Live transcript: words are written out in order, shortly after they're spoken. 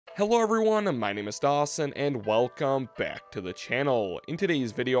Hello everyone, my name is Dawson and welcome back to the channel. In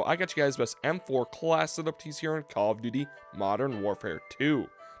today's video, I got you guys best M4 class setups here in Call of Duty Modern Warfare 2. Now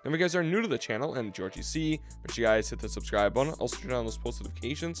if you guys are new to the channel and enjoy what you see, make sure you guys hit the subscribe button, also turn on those post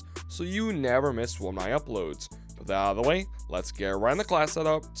notifications so you never miss one of my uploads. With that out of the way, let's get right in the class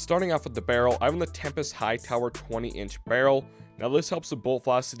setup. Starting off with the barrel, I have the Tempest High Tower 20-inch barrel. Now this helps the bolt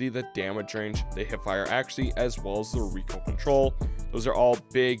velocity, the damage range, the hipfire accuracy, as well as the recoil control. Those are all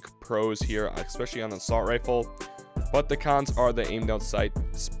big pros here, especially on the assault rifle. But the cons are the aim down sight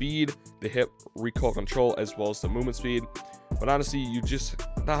speed, the hip recoil control, as well as the movement speed. But honestly,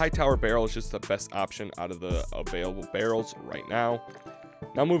 the high tower barrel is just the best option out of the available barrels right now.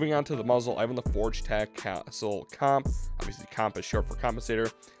 Now moving on to the muzzle, I have the Forge Tac Castle Comp. Obviously comp is short for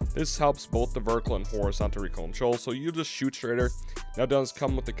compensator. This helps both the vertical and horizontal recoil control, so you just shoot straighter. Now it does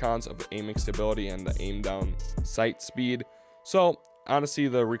come with the cons of aiming stability and the aim down sight speed. So honestly,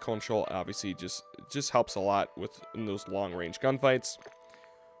 the recoil control obviously just helps a lot in those long range gunfights.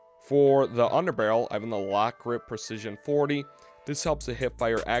 For the underbarrel, I have the Lock Grip Precision 40. This helps the hip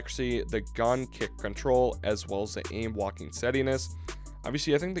fire accuracy, the gun kick control, as well as the aim walking steadiness.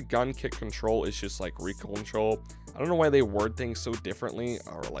 Obviously, I think the gun kick control is just like recoil control. I don't know why they word things so differently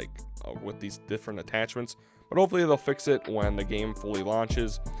or like with these different attachments, but hopefully they'll fix it when the game fully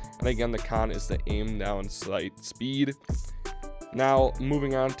launches. And again, the con is the aim down sight speed. Now,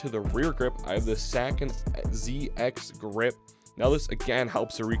 moving on to the rear grip, I have the Sakin ZX grip. Now this again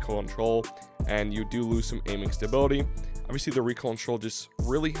helps the recoil control, and you do lose some aiming stability. Obviously, the recoil control just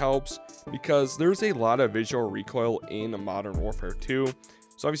really helps because there's a lot of visual recoil in Modern Warfare 2.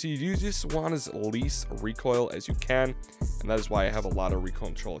 So obviously, you just want as least recoil as you can, and that is why I have a lot of recoil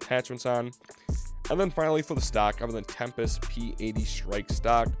control attachments on. And then finally, for the stock, I have the Tempest P80 Strike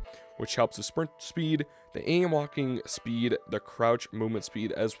stock, which helps the sprint speed, the aim walking speed, the crouch movement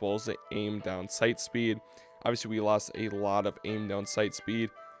speed, as well as the aim down sight speed. Obviously, we lost a lot of aim down sight speed,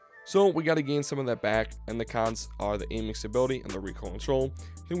 so we got to gain some of that back, and the cons are the aiming stability and the recoil control.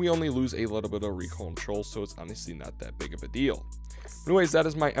 I think we only lose a little bit of recoil control, so it's honestly not that big of a deal. Anyways, that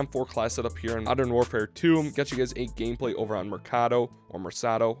is my M4 class setup here in Modern Warfare 2. Got you guys a gameplay over on Mercado, or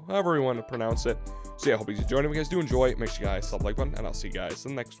Mercado, however you want to pronounce it. So yeah, I hope you guys enjoyed. If you guys do enjoy, make sure you guys hit the like button, and I'll see you guys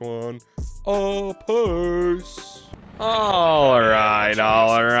in the next one. Peace. Alright.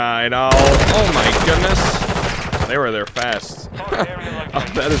 Oh my goodness. They were there fast.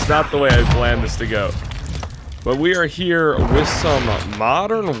 That is not the way I planned this to go. But we are here with some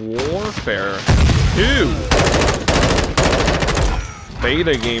Modern Warfare 2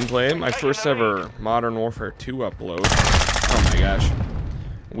 beta gameplay. My first ever Modern Warfare 2 upload. Oh my gosh.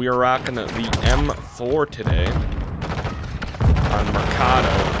 We are rocking the M4 today on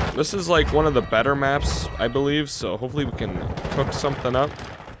Mercado. This is like one of the better maps, I believe, so hopefully we can cook something up.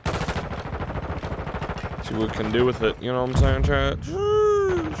 See what we can do with it, you know what I'm saying, chat?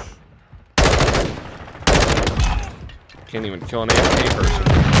 Can't even kill an AFK person.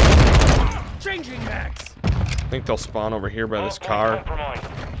 Changing max. I think they'll spawn over here by this car.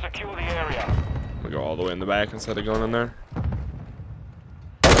 Secure the area. We go all the way in the back instead of going in there.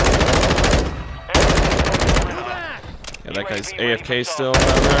 Yeah, that guy's AFK still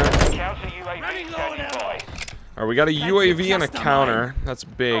down there. Alright, we got a UAV and a counter. That's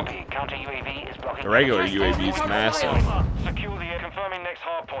big. The regular UAV is massive. Secure the air. Confirming next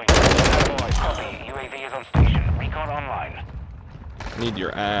hard point. UAV is on station. Recon online. Need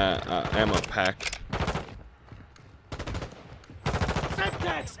your ammo pack.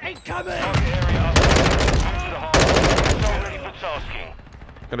 Syntax incoming!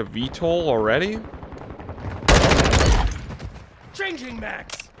 Got a VTOL already? Changing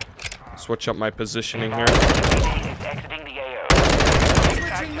max. Switch up my positioning here. Exiting the AO.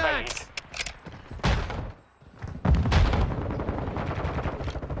 Switching max.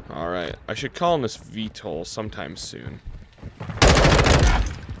 Alright, I should call in this VTOL sometime soon.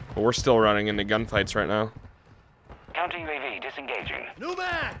 But we're still running into gunfights right now. Counter UAV disengaging. New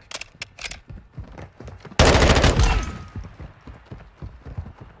mag.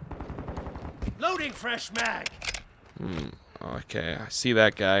 Loading fresh mag. Okay, I see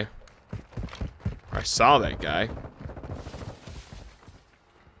that guy. I saw that guy.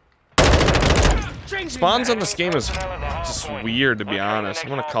 Spawns on this game is just weird, to be honest. I'm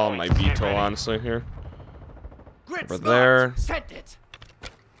gonna call him my VTOL, honestly, here. Over there.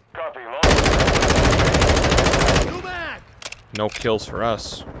 No kills for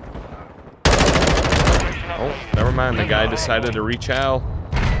us. Oh, never mind. The guy decided to reach out.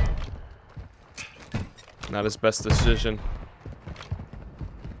 Not his best decision.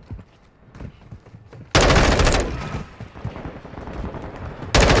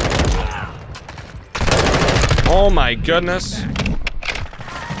 Oh my goodness.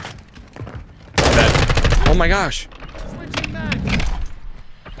 Oh my gosh.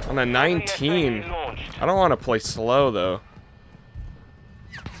 On a 19. I don't want to play slow though.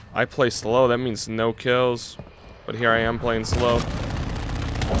 I play slow, that means no kills. But here I am playing slow.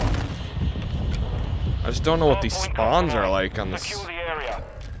 I just don't know what these spawns are like on this.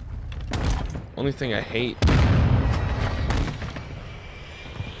 Only thing I hate.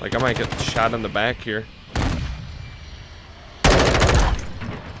 Like I might get shot in the back here.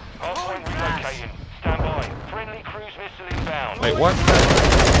 Wait, what?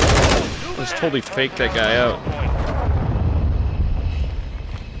 I just totally faked that guy out.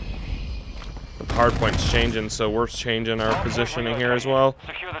 The hardpoint's changing, so we're changing our positioning here as well.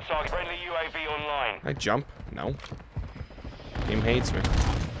 I jump? No. Game hates me.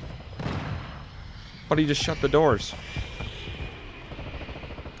 But he just shut the doors.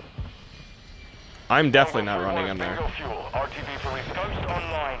 I'm definitely not running in there.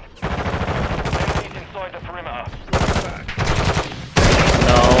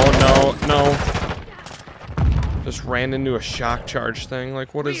 No, no, no. Just ran into a shock charge thing.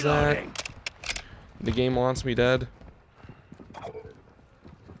 Like, what is that? The game wants me dead.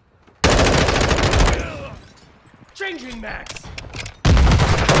 Changing max.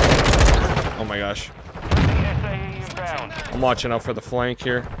 Oh my gosh. I'm watching out for the flank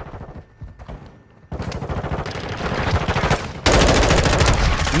here.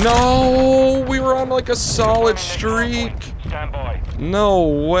 No, we were on like a solid streak. No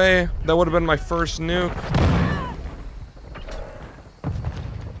way. That would have been my first nuke.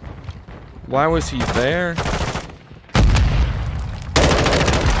 Why was he there?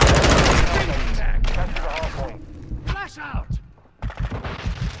 Flash out.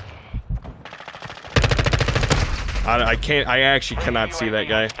 I actually cannot see that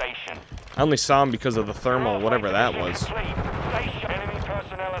guy. I only saw him because of the thermal, whatever that was.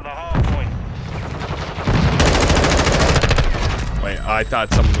 Wait, I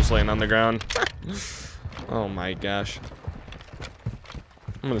thought someone was laying on the ground. Oh my gosh.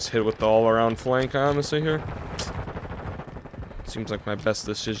 I'm gonna just hit with the all-around flank, honestly, here. Seems like my best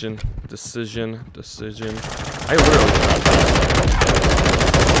decision. I literally cannot die.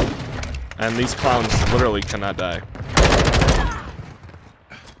 And these clowns literally cannot die.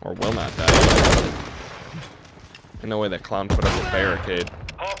 Or will not die. In no way that clown put up a barricade.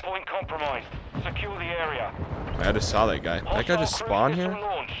 Hardpoint compromised. Secure the area. I just saw that guy. That guy just spawned here?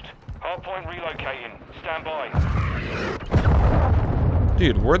 Hardpoint relocating. Stand by.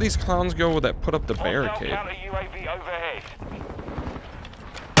 Dude, where these clowns go that put up the barricade? Counter UAV overhead.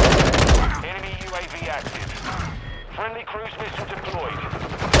 Enemy UAV active. Friendly cruise missile deployed.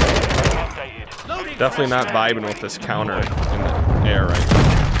 Updated. Definitely not vibing with this counter in the air right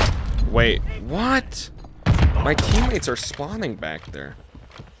now. Wait, what? My teammates are spawning back there.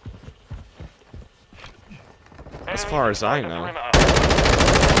 As far as I know.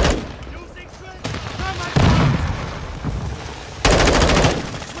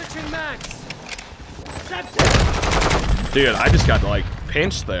 Dude, I just got like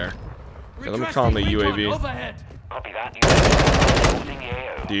pinched there. Okay, let me call him the UAV. Copy that.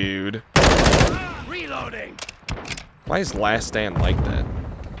 Dude. Reloading. Why is Last Stand like that?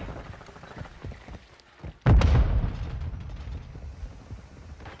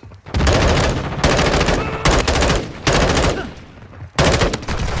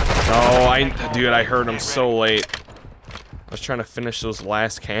 Dude, I heard him so late. I was trying to finish those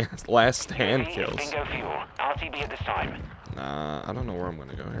last stand kills. Bingo fuel. RTB at this time. Nah, I don't know where I'm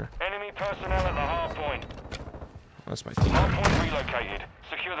gonna go here. Enemy personnel at the hard point. That's my team. Hard point relocated.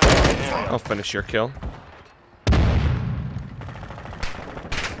 Secure the area. I'll finish your kill.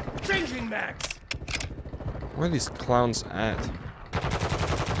 Changing max. Where are these clowns at?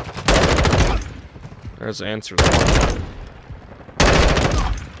 There's answer 1.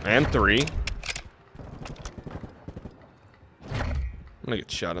 And 3. I'm gonna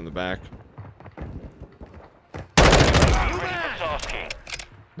get shot in the back.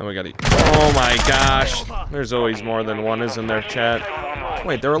 Now we gotta. Oh my gosh! There's always more than one, isn't there, chat?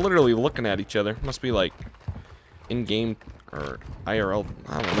 Wait, they're literally looking at each other. Must be like in-game or IRL.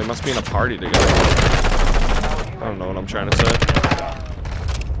 I don't know. They must be in a party together. I don't know what I'm trying to say.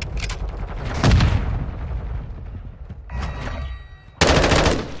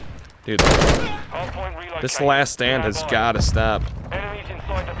 Dude, this Last Stand has got to stop.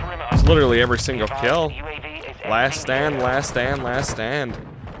 It's literally every single kill. Last stand, last stand, last stand.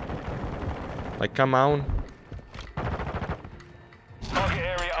 Like, come on.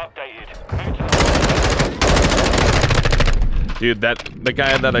 Dude, the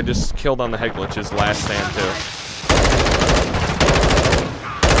guy that I just killed on the head glitch is Last Stand too.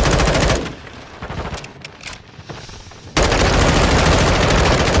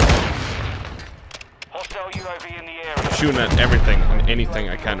 shooting at everything and anything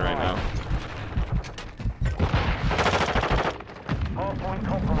I can right now. Hardpoint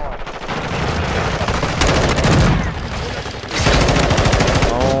compromised.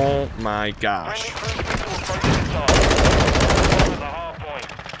 Oh my gosh. Friendly cruise missile approaching the target. Over the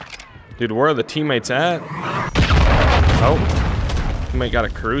hardpoint. Dude, where are the teammates at? Oh. Teammate got a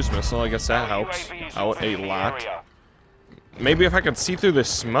cruise missile. I guess that helps out a lot. Maybe if I could see through this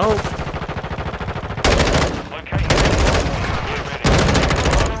smoke.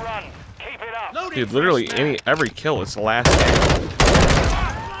 Dude, literally every kill is the last game.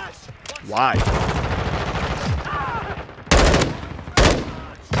 Why?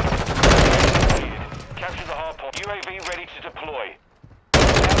 Capture the hardpoint. UAV ready to deploy.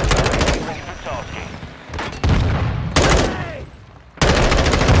 Ready for tasking.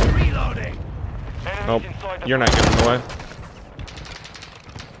 Reloading. Nope, you're not getting in the way.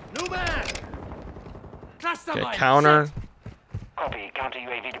 New man. Cluster Okay, mine. counter. Copy. Counter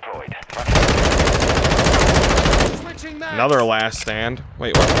UAV deployed. Switching mags. Another last stand.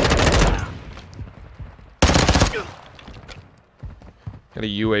 Wait, what? Got a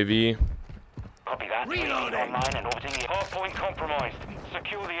UAV. Copy that. Reloading. UAV online and orbiting the hardpoint compromised.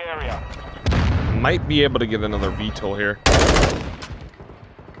 Secure the area. Might be able to get another VTOL here.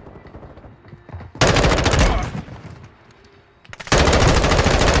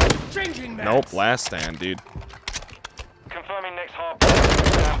 Changing mags. Nope, last stand, dude. Confirming next hardpoint.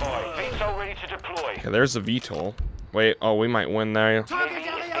 Stand by. VTOL ready to deploy. Okay, there's a VTOL. Wait, oh, we might win there. Target UAV is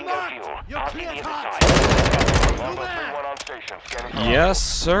area bingo marked. fuel. You're RTB clear at the hot. site. New man. 1 on station. Scanning hard. Yes,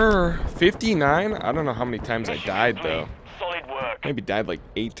 sir. 59? I don't know how many times I died, though. Solid work. Maybe died like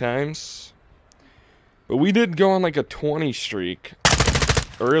 8 times. But we did go on like a 20 streak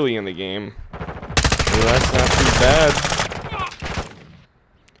early in the game. So that's not too bad.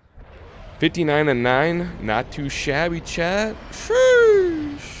 59 and 9, not too shabby, chat. Sure.